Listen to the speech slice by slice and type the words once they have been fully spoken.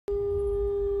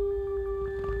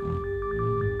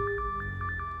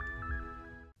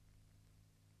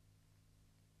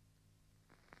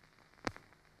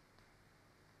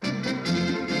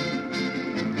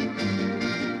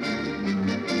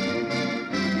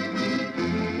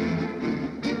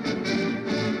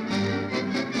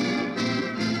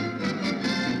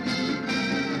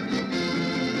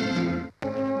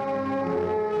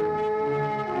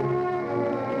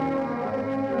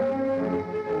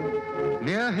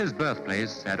his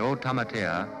birthplace at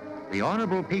OTAMATEA, the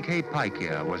Honourable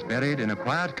Paikea was buried in a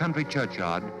quiet country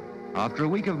churchyard after a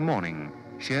week of mourning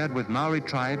shared with Maori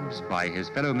tribes by his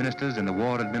fellow ministers in the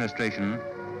war administration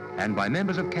and by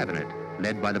members of cabinet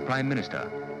led by the Prime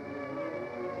Minister.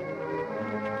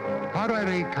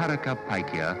 Paraire Karaka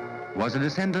Paikea was a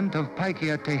descendant of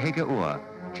Paikea Te Hekeua,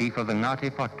 chief of the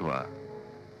Ngāti Whatua.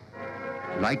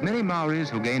 Like many Maoris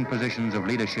who gained positions of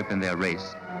leadership in their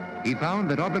race, he found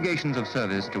that obligations of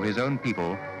service to his own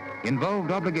people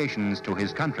involved obligations to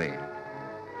his country.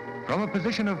 From a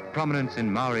position of prominence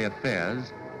in Maori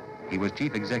affairs, he was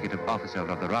chief executive officer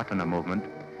of the Ratana movement,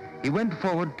 he went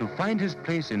forward to find his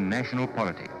place in national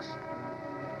politics.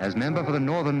 As member for the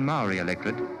Northern Maori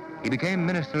electorate, he became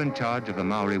minister in charge of the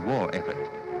Maori war effort.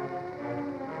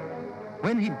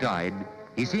 When he died,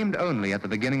 he seemed only at the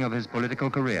beginning of his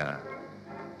political career.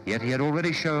 Yet he had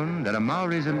already shown that a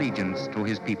Maori's allegiance to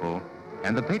his people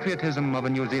and the patriotism of a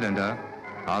New Zealander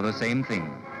are the same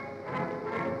thing.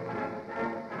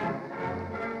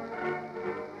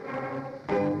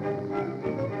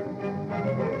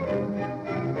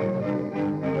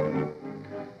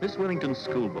 This Wellington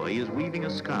schoolboy is weaving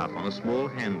a scarf on a small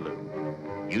hand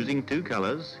loom. Using two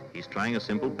colors, he's trying a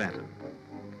simple pattern.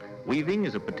 Weaving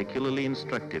is a particularly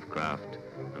instructive craft,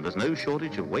 and there's no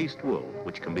shortage of waste wool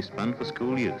which can be spun for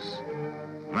school use.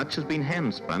 Much has been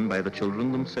hand spun by the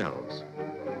children themselves.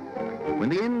 When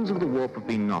the ends of the warp have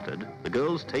been knotted, the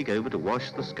girls take over to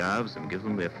wash the scarves and give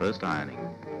them their first ironing.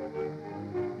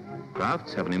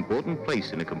 Crafts have an important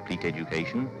place in a complete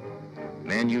education.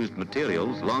 Man used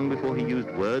materials long before he used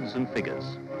words and figures.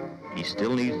 He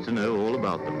still needs to know all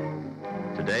about them.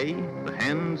 Today, the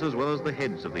hands as well as the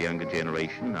heads of the younger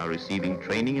generation are receiving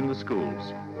training in the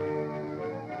schools.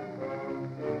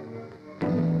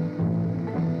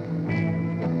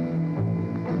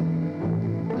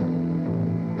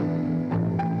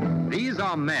 These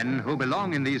are men who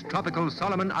belong in these tropical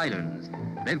Solomon Islands.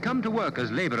 They've come to work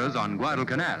as laborers on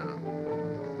Guadalcanal.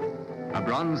 A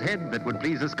bronze head that would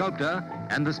please a sculptor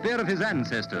and the spear of his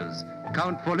ancestors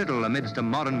count for little amidst a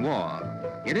modern war.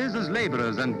 It is as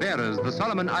laborers and bearers the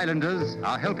Solomon Islanders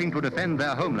are helping to defend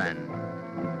their homeland.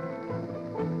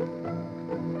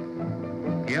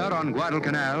 Here on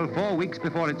Guadalcanal, 4 weeks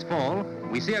before its fall,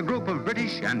 we see a group of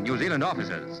British and New Zealand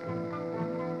officers.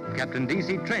 Captain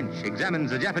D.C. Trench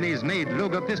examines a Japanese-made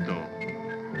Luger pistol.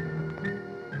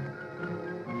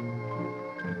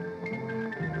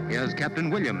 Here's Captain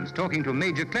Williams talking to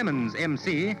Major Clemens,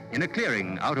 MC, in a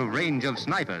clearing out of range of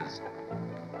snipers.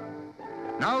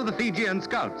 Now the Fijian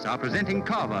scouts are presenting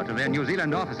kava to their New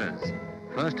Zealand officers.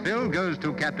 First fill goes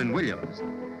to Captain Williams.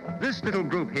 This little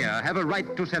group here have a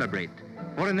right to celebrate,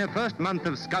 for in their first month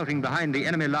of scouting behind the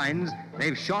enemy lines,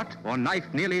 they've shot or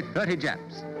knifed nearly 30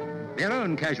 Japs. Their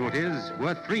own casualties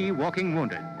were 3 walking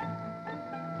wounded.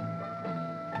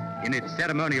 In its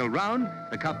ceremonial round,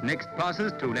 the cup next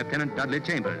passes to Lieutenant Dudley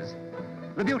Chambers.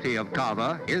 The beauty of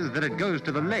kava is that it goes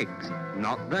to the legs,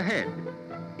 not the head.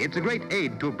 It's a great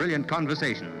aid to brilliant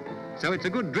conversation, so it's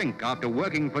a good drink after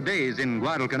working for days in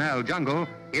Guadalcanal jungle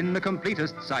in the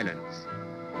completest silence.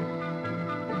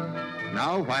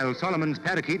 Now, while Solomon's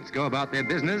parakeets go about their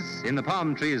business in the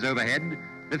palm trees overhead,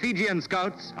 the Fijian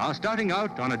scouts are starting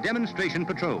out on a demonstration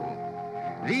patrol.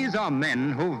 These are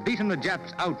men who've beaten the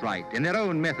Japs outright in their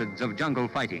own methods of jungle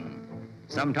fighting.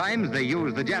 Sometimes they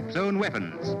use the Japs' own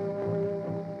weapons.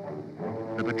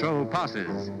 The patrol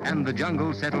passes and the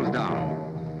jungle settles down.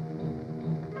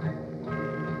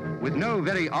 With no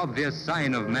very obvious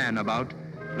sign of man about,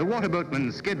 the water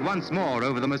boatmen skid once more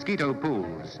over the mosquito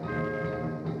pools.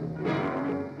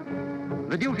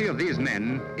 The duty of these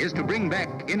men is to bring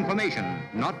back information,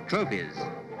 not trophies.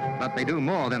 But they do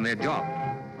more than their job.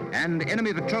 And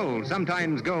enemy patrols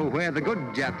sometimes go where the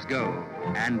good Japs go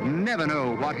and never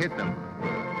know what hit them.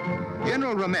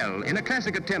 General Rommel, in a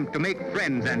classic attempt to make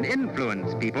friends and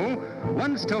influence people,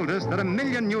 once told us that 1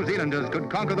 million New Zealanders could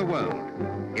conquer the world.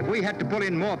 If we had to pull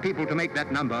in more people to make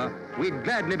that number, we'd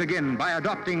gladly begin by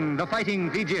adopting the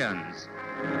Fighting Fijians.